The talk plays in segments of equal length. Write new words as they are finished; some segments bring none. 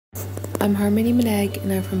I'm Harmony Maneg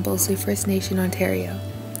and I'm from Bulsley First Nation, Ontario.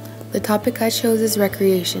 The topic I chose is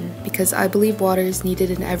recreation because I believe water is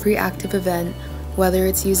needed in every active event, whether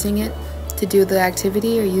it's using it to do the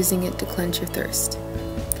activity or using it to quench your thirst.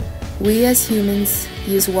 We as humans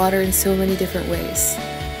use water in so many different ways.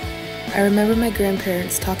 I remember my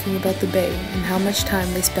grandparents talking about the bay and how much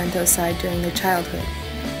time they spent outside during their childhood.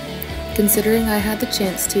 Considering I had the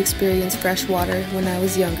chance to experience fresh water when I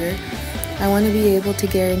was younger, I want to be able to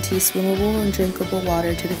guarantee swimmable and drinkable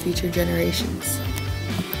water to the future generations.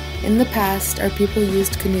 In the past, our people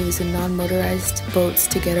used canoes and non-motorized boats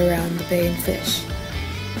to get around the bay and fish.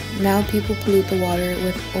 Now people pollute the water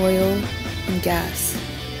with oil and gas.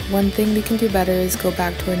 One thing we can do better is go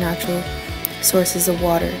back to our natural sources of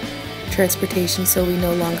water, transportation, so we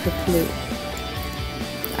no longer pollute.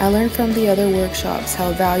 I learned from the other workshops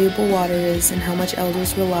how valuable water is and how much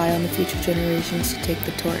elders rely on the future generations to take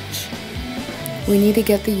the torch. We need to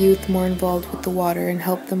get the youth more involved with the water and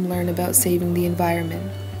help them learn about saving the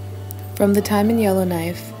environment. From the time in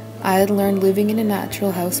Yellowknife, I had learned living in a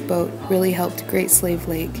natural houseboat really helped Great Slave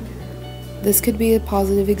Lake. This could be a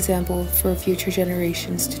positive example for future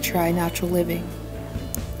generations to try natural living.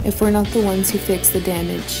 If we're not the ones who fix the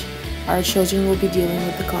damage, our children will be dealing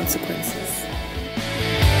with the consequences.